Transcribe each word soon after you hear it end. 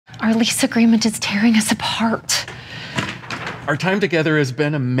Our lease agreement is tearing us apart. Our time together has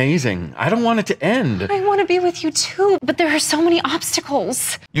been amazing. I don't want it to end. I want to be with you too, but there are so many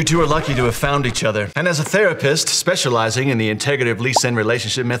obstacles. You two are lucky to have found each other. And as a therapist specializing in the integrative lease end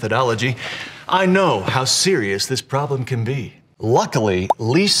relationship methodology, I know how serious this problem can be. Luckily,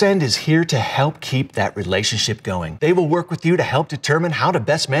 Lease End is here to help keep that relationship going. They will work with you to help determine how to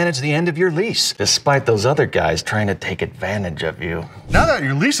best manage the end of your lease, despite those other guys trying to take advantage of you. Now that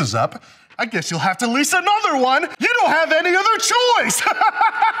your lease is up, I guess you'll have to lease another one. You don't have any other choice.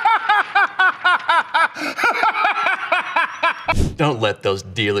 Don't let those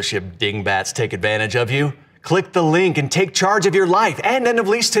dealership dingbats take advantage of you. Click the link and take charge of your life and end of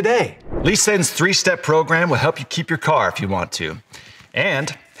lease today. Lease End's 3-step program will help you keep your car if you want to,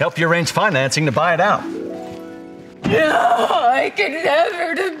 and help you arrange financing to buy it out. No, I can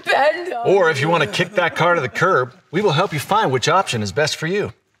never depend on Or if you want to kick that car to the curb, we will help you find which option is best for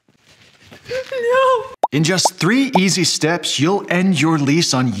you. No. In just 3 easy steps, you'll end your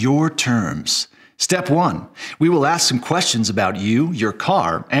lease on your terms. Step 1, we will ask some questions about you, your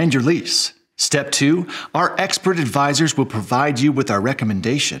car, and your lease. Step 2, our expert advisors will provide you with our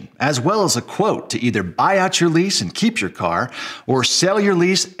recommendation, as well as a quote to either buy out your lease and keep your car, or sell your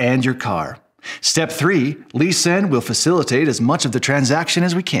lease and your car. Step 3, Lease End will facilitate as much of the transaction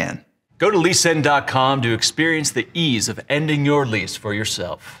as we can. Go to leaseend.com to experience the ease of ending your lease for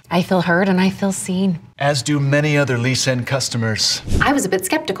yourself. I feel heard and I feel seen. As do many other Lease End customers. I was a bit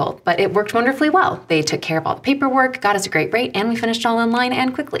skeptical, but it worked wonderfully well. They took care of all the paperwork, got us a great rate, and we finished all online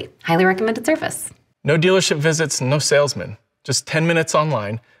and quickly. Highly recommended service. No dealership visits, no salesman. Just 10 minutes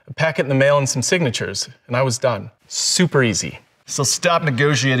online, a packet in the mail and some signatures, and I was done. Super easy. So stop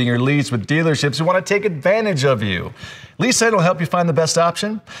negotiating your lease with dealerships who want to take advantage of you. Lease End will help you find the best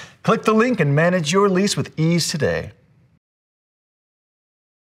option. Click the link and manage your lease with ease today.